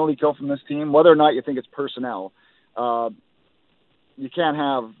 on the penalty kill from this team, whether or not you think it's personnel. You can't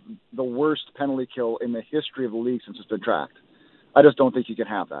have the worst penalty kill in the history of the league since it's been tracked. I just don't think you can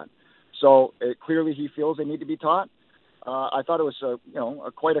have that. So clearly he feels they need to be taught. I thought it was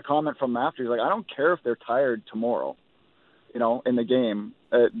quite a comment from him after. He's like, I don't care if they're tired tomorrow, in the game.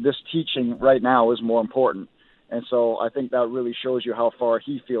 This teaching right now is more important. And so I think that really shows you how far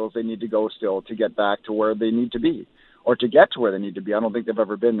he feels they need to go still to get back to where they need to be, or to get to where they need to be. I don't think they've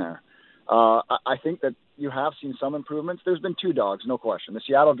ever been there. I think that you have seen some improvements. There's been 2 dogs, no question. The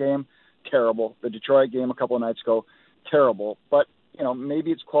Seattle game, terrible. The Detroit game a couple of nights ago, terrible. But,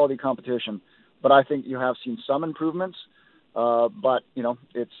 maybe it's quality competition. But I think you have seen some improvements. But,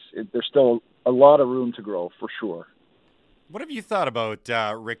 there's still a lot of room to grow, for sure. What have you thought about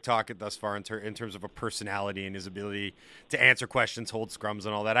Rick Tocchet thus far in terms of a personality and his ability to answer questions, hold scrums,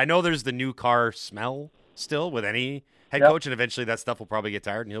 and all that? I know there's the new car smell still with any head coach, and eventually that stuff will probably get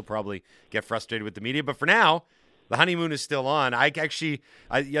tired, and he'll probably get frustrated with the media. But for now, the honeymoon is still on. Like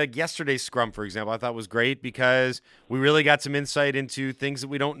yesterday's scrum, for example, I thought was great because we really got some insight into things that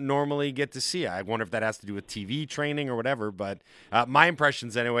we don't normally get to see. I wonder if that has to do with TV training or whatever. But my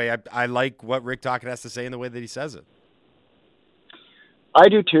impressions, anyway, I like what Rick Tocchet has to say in the way that he says it. I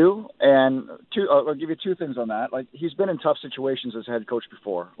do too, and I'll give you 2 things on that. Like, he's been in tough situations as head coach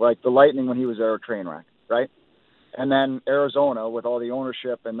before, like the Lightning when he was there, a train wreck, right? And then Arizona with all the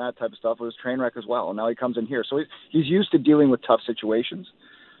ownership and that type of stuff was a train wreck as well. And now he comes in here, so he's used to dealing with tough situations.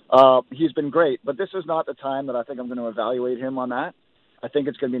 He's been great, but this is not the time that I think I'm going to evaluate him on that. I think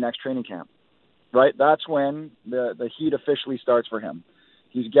it's going to be next training camp, right? That's when the heat officially starts for him.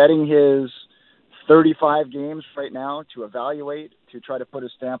 He's getting his 35 games right now to evaluate, to try to put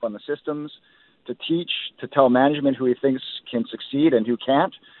his stamp on the systems, to teach, to tell management who he thinks can succeed and who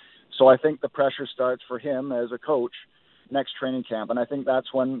can't. So I think the pressure starts for him as a coach next training camp. And I think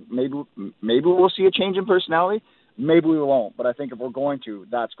that's when maybe we'll see a change in personality. Maybe we won't. But I think if we're going to,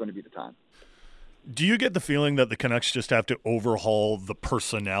 that's going to be the time. Do you get the feeling that the Canucks just have to overhaul the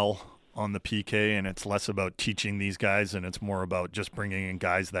personnel on the PK, and it's less about teaching these guys and it's more about just bringing in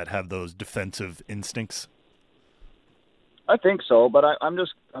guys that have those defensive instincts? I think so, but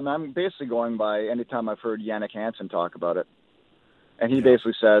I'm basically going by any time I've heard Jannik Hansen talk about it. And he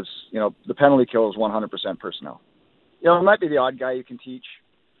basically says, the penalty kill is 100% personnel. It might be the odd guy you can teach,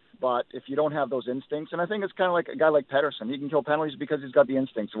 but if you don't have those instincts, and I think it's kind of like a guy like Pettersson, he can kill penalties because he's got the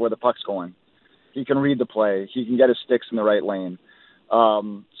instincts of where the puck's going. He can read the play. He can get his sticks in the right lane.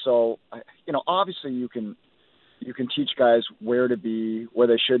 So, obviously you can teach guys where to be, where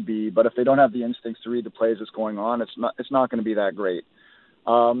they should be, but if they don't have the instincts to read the plays that's going on, it's not going to be that great.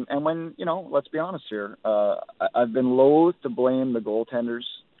 And when, let's be honest here, I've been loath to blame the goaltenders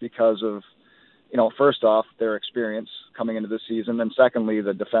because of, first off, their experience coming into this season, and secondly,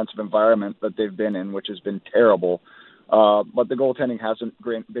 the defensive environment that they've been in, which has been terrible. But the goaltending hasn't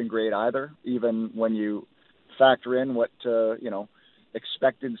been great either, even when you factor in what,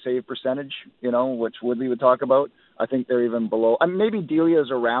 expected save percentage, which Woodley would talk about. I think they're even below. I mean, maybe Delia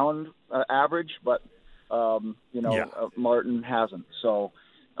is around average, but, Martin hasn't. So,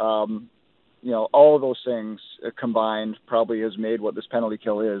 all of those things combined probably has made what this penalty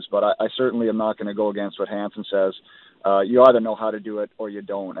kill is. But I certainly am not going to go against what Hansen says. You either know how to do it or you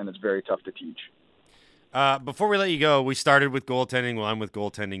don't, and it's very tough to teach. Before we let you go, we started with goaltending. Well, I'm with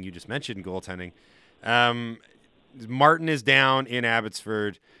goaltending. You just mentioned goaltending. Martin is down in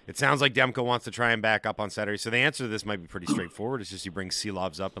Abbotsford. It sounds like Demko wants to try and back up on Saturday. So the answer to this might be pretty straightforward. It's just you bring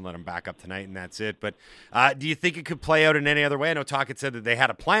Seelovs up and let him back up tonight, and that's it. But do you think it could play out in any other way? I know Talk had said that they had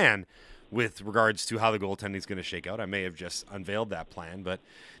a plan with regards to how the goaltending is going to shake out. I may have just unveiled that plan, but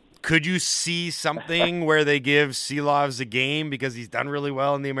could you see something where they give Seelovs a game because he's done really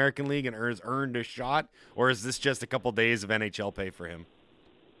well in the American League and has earned a shot? Or is this just a couple days of NHL pay for him?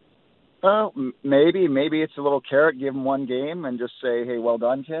 Well, maybe it's a little carrot, give him one game and just say, hey, well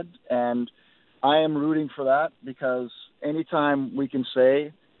done, kid. And I am rooting for that because anytime we can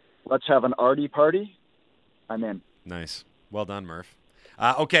say, let's have an arty party, I'm in. Nice. Well done, Murph.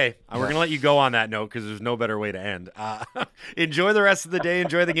 Okay, we're going to let you go on that note because there's no better way to end. Enjoy the rest of the day.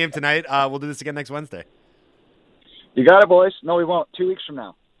 Enjoy the game tonight. We'll do this again next Wednesday. You got it, boys. No, we won't. 2 weeks from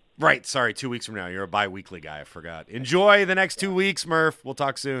now. Right. Sorry, 2 weeks from now. You're a bi-weekly guy. I forgot. Enjoy the next 2 weeks, Murph. We'll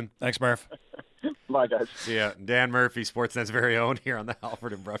talk soon. Thanks, Murph. Bye, guys. See ya. Dan Murphy, Sportsnet's very own, here on the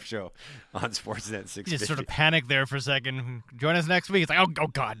Halford and Bruff Show on Sportsnet 650. He just sort of panicked there for a second. Join us next week. It's like, oh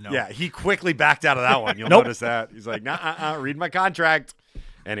God, no. Yeah, he quickly backed out of that one. You'll notice that. He's like, read my contract.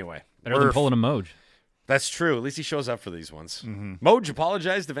 Anyway. Better than pulling a Moj. That's true. At least he shows up for these ones. Mm-hmm. Moj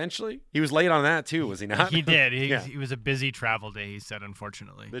apologized eventually. He was late on that, too, was he not? He did. He was a busy travel day, he said,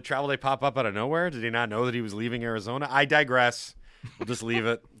 unfortunately. Did travel day pop up out of nowhere? Did he not know that he was leaving Arizona? I digress. We'll just leave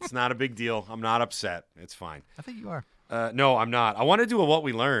it. It's not a big deal. I'm not upset. It's fine. I think you are. No, I'm not. I want to do a What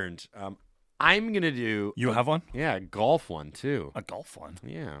We Learned. I'm going to do... You have one? Yeah, a golf one, too. A golf one?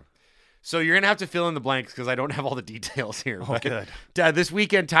 Yeah. So you're going to have to fill in the blanks because I don't have all the details here. Oh, good. This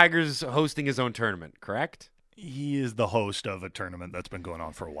weekend, Tiger's hosting his own tournament, correct? He is the host of a tournament that's been going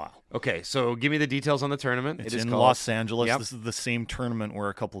on for a while. Okay, so give me the details on the tournament. It's in Los Angeles. Yep. This is the same tournament where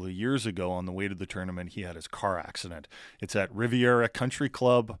a couple of years ago on the way to the tournament, he had his car accident. It's at Riviera Country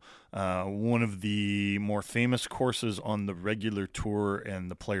Club, one of the more famous courses on the regular tour, and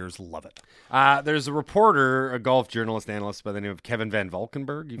the players love it. There's a reporter, a golf journalist analyst by the name of Kevin Van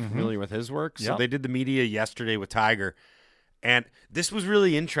Valkenburg. You familiar with his work? Yep. So they did the media yesterday with Tiger, and this was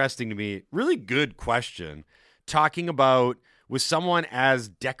really interesting to me. Really good question. Talking about, with someone as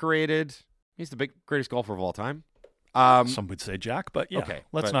decorated, he's the greatest golfer of all time. Some would say Jack, but yeah, okay,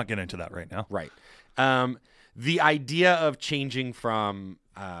 let's not get into that right now. Right. The idea of changing from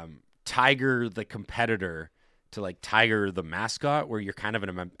Tiger the competitor to like Tiger the mascot, where you're kind of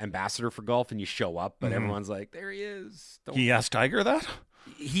an ambassador for golf and you show up, but everyone's like, there he is. He asked Tiger that?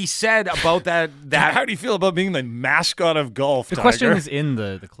 He said about that. How do you feel about being the mascot of golf? The Tiger? question is in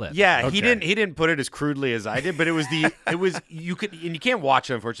the clip. Yeah, okay. He didn't put it as crudely as I did, but you could, and you can't watch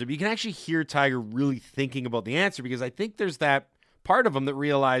it unfortunately, but you can actually hear Tiger really thinking about the answer, because I think there's that part of him that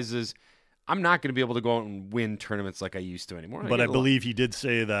realizes, I'm not going to be able to go out and win tournaments like I used to anymore. But I believe he did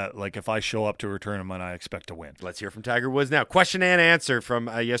say that, like, if I show up to a tournament, I expect to win. Let's hear from Tiger Woods now. Question and answer from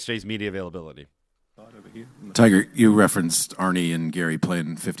yesterday's media availability. Tiger, you referenced Arnie and Gary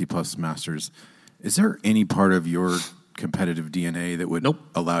playing 50-plus Masters. Is there any part of your competitive DNA that would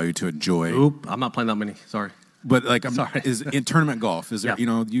allow you to enjoy? Nope, I'm not playing that many. Sorry. But like, sorry. Is in tournament golf? Is there?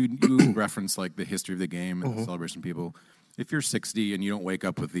 Yeah. You reference like the history of the game and the celebration people. If you're 60 and you don't wake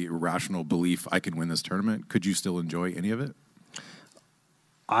up with the irrational belief I can win this tournament, could you still enjoy any of it?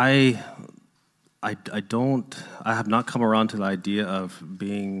 I don't. I have not come around to the idea of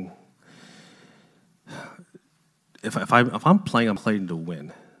being. If I'm playing, I'm playing to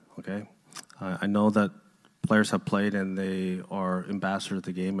win. Okay, I know that players have played and they are ambassadors of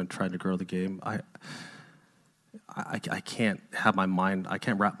the game and trying to grow the game. I can't have my mind. I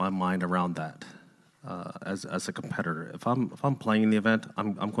can't wrap my mind around that as a competitor. If I'm playing in the event,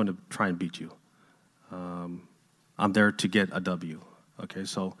 I'm going to try and beat you. I'm there to get a W. Okay,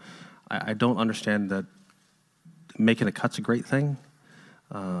 so I don't understand that making a cut's a great thing.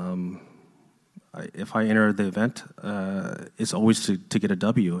 If I enter the event, it's always to get a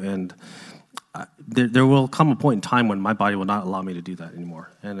W. And there will come a point in time when my body will not allow me to do that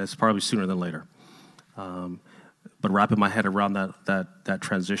anymore, and it's probably sooner than later. But wrapping my head around that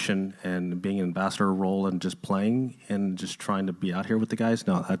transition and being an ambassador role and just playing and just trying to be out here with the guys,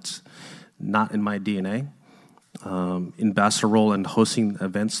 no, that's not in my DNA. Ambassador role and hosting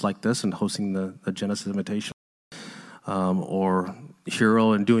events like this and hosting the Genesis Invitation or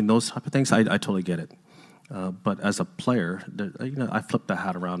Hero and doing those type of things, I totally get it. But as a player, I flip the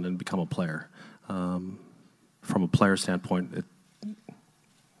hat around and become a player. From a player standpoint,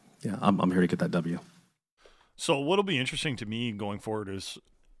 I'm here to get that W. So what'll be interesting to me going forward is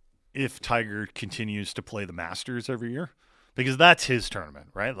if Tiger continues to play the Masters every year, because that's his tournament,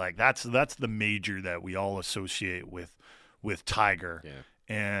 right? Like that's the major that we all associate with Tiger,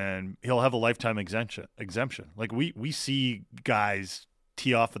 and he'll have a lifetime exemption. Like we see guys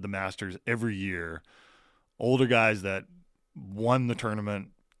tee off at the Masters every year, older guys that won the tournament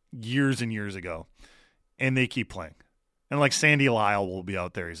years and years ago, and they keep playing. And like Sandy Lyle will be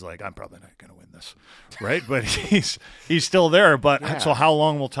out there. He's like, I'm probably not going to win this, right? But he's still there. But so how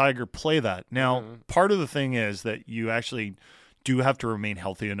long will Tiger play that? Now, part of the thing is that you actually do have to remain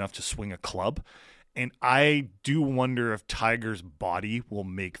healthy enough to swing a club. And I do wonder if Tiger's body will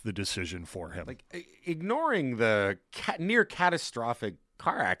make the decision for him. Like ignoring the near catastrophic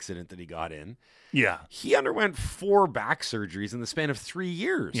car accident that he got in. Yeah. He underwent 4 back surgeries in the span of 3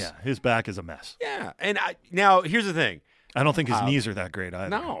 years. Yeah, his back is a mess. Yeah. And now here's the thing. I don't think his knees are that great either.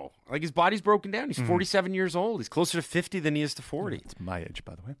 No. Like his body's broken down. He's 47 years old. He's closer to 50 than he is to 40. It's my age,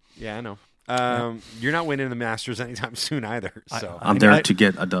 by the way. Yeah, I know. You're not winning the Masters anytime soon either. So I'm there to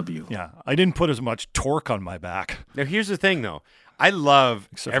get a W. Yeah. I didn't put as much torque on my back. Now, here's the thing, though. I love...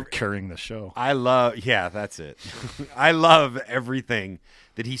 Except for carrying the show. Yeah, that's it. I love everything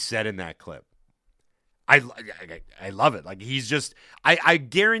that he said in that clip. I love it. Like, he's just... I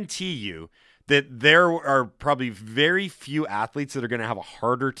guarantee you that there are probably very few athletes that are going to have a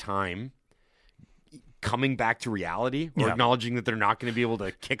harder time coming back to reality or acknowledging that they're not going to be able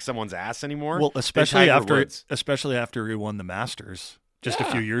to kick someone's ass anymore. Well, especially after he won the Masters just a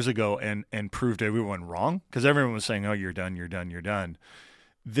few years ago and proved everyone wrong, because everyone was saying, oh, you're done, you're done, you're done.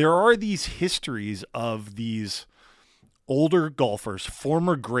 There are these histories of these older golfers,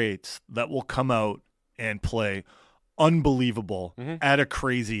 former greats, that will come out and play unbelievable at a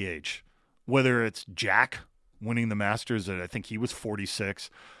crazy age. Whether it's Jack winning the Masters at, I think he was 46.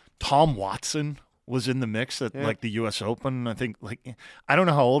 Tom Watson was in the mix at like the U.S. Open. I think I don't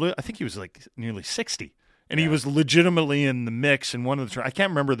know how old. I think he was like nearly 60. And he was legitimately in the mix in one of the I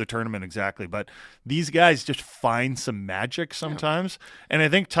can't remember the tournament exactly, but these guys just find some magic sometimes. Yeah. And I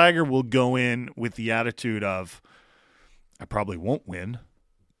think Tiger will go in with the attitude of, I probably won't win,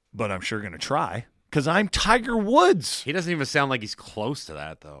 but I'm sure going to try because I'm Tiger Woods. He doesn't even sound like he's close to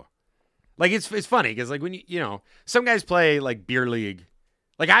that, though. Like it's funny because like when you know some guys play like beer league,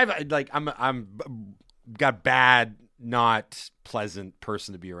 like I'm got bad, not pleasant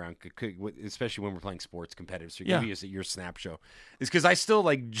person to be around, especially when we're playing sports competitive. So give you your snap show is because I still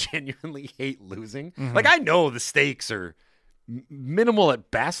like genuinely hate losing. Like I know the stakes are minimal at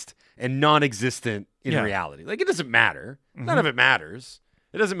best and non-existent in reality. Like it doesn't matter. None of it matters.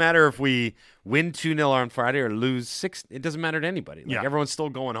 It doesn't matter if we win 2-0 on Friday or lose 6. It doesn't matter to anybody. Like everyone's still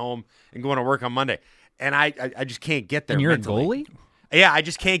going home and going to work on Monday. And I just can't get there. And you're mentally. a goalie? Yeah, I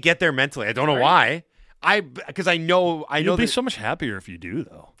just can't get there mentally. I don't know why. Because I know You'll be so much happier if you do,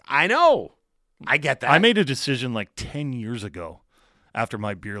 though. I know. I get that. I made a decision like 10 years ago after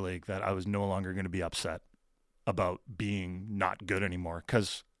my beer league that I was no longer going to be upset about being not good anymore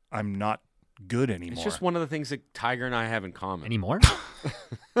because I'm not good anymore. It's just one of the things that Tiger and I have in common. Anymore?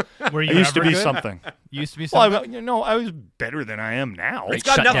 Were you I used to be good? something. Used to be something? Well, I was better than I am now. It's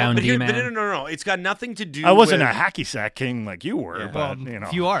got nothing. No. It's got nothing to do. I wasn't with... a hacky sack king like you were, but you know,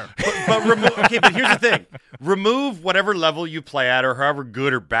 you are. But here's the thing: remove whatever level you play at, or however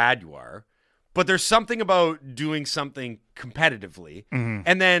good or bad you are. But there's something about doing something competitively,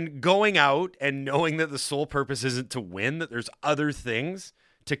 and then going out and knowing that the sole purpose isn't to win; that there's other things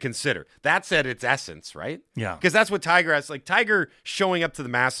to consider. That's at its essence, right? Yeah. Because that's what Tiger has. Like Tiger showing up to the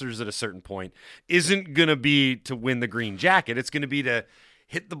Masters at a certain point isn't going to be to win the green jacket. It's going to be to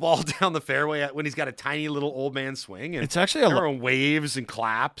hit the ball down the fairway when he's got a tiny little old man swing. And it's actually everyone waves and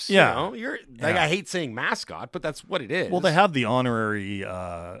claps. Yeah. You know? I hate saying mascot, but that's what it is. Well, they have the honorary,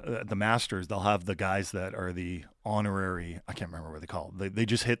 the Masters. They'll have the guys that are the honorary. I can't remember what they call it. They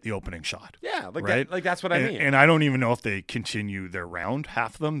just hit the opening shot. Yeah, like right? that's what I mean. And I don't even know if they continue their round.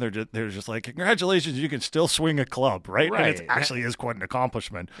 Half of them, they're just like, congratulations, you can still swing a club, right? And it actually is quite an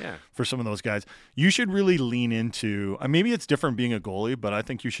accomplishment for some of those guys. You should really lean into. Maybe it's different being a goalie, but I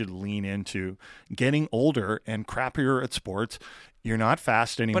think you should lean into getting older and crappier at sports. You're not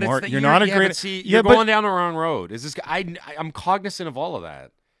fast anymore. You're not a great. You're going down the wrong road. Is this? I'm cognizant of all of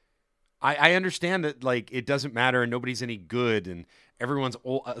that. I understand that like it doesn't matter and nobody's any good and everyone's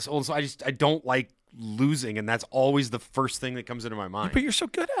old. So I don't like losing, and that's always the first thing that comes into my mind. But you're so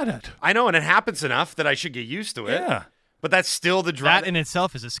good at it. I know, and it happens enough that I should get used to it. Yeah. But that's still the drive. That in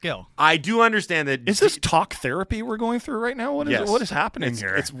itself is a skill. I do understand that. Is this talk therapy we're going through right now? What is happening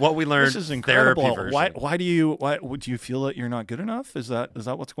here? It's what we learned. This is incredible. Therapy Why do you feel that you're not good enough? Is that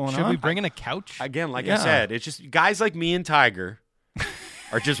what's going on? Should we bring in a couch? Again, like I said, it's just guys like me and Tiger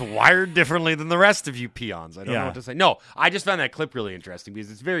are just wired differently than the rest of you peons. I don't know what to say. No, I just found that clip really interesting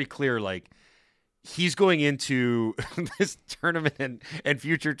because it's very clear, like, he's going into this tournament and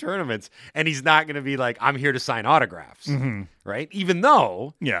future tournaments, and he's not going to be like, I'm here to sign autographs, right? Even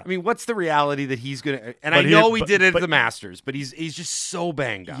though, I mean, what's the reality that he's going to – and I know he did it at the Masters, but he's just so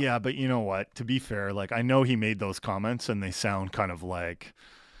banged up. Yeah, but you know what? To be fair, like, I know he made those comments, and they sound kind of like,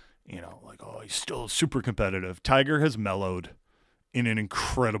 like, oh, he's still super competitive. Tiger has mellowed in an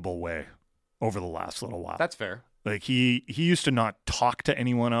incredible way over the last little while. That's fair. Like he used to not talk to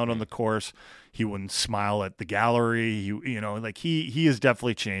anyone out on the course. He wouldn't smile at the gallery. He has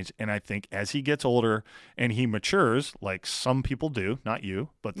definitely changed. And I think as he gets older and he matures, like some people do, not you,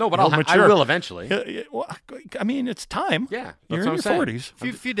 but no, but I will eventually. I mean, it's time. Yeah, you're in your 40s.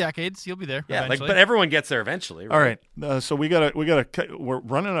 Few decades, you'll be there. Yeah, eventually. but everyone gets there eventually. Right? All right, so we're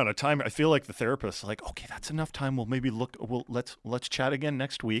running out of time. I feel like the therapist, like, okay, that's enough time. We'll maybe let's chat again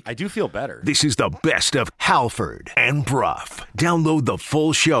next week. I do feel better. This is the best of Halford and Bruff. Download the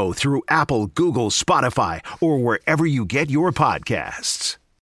full show through Apple, Google, Spotify, or wherever you get your podcasts.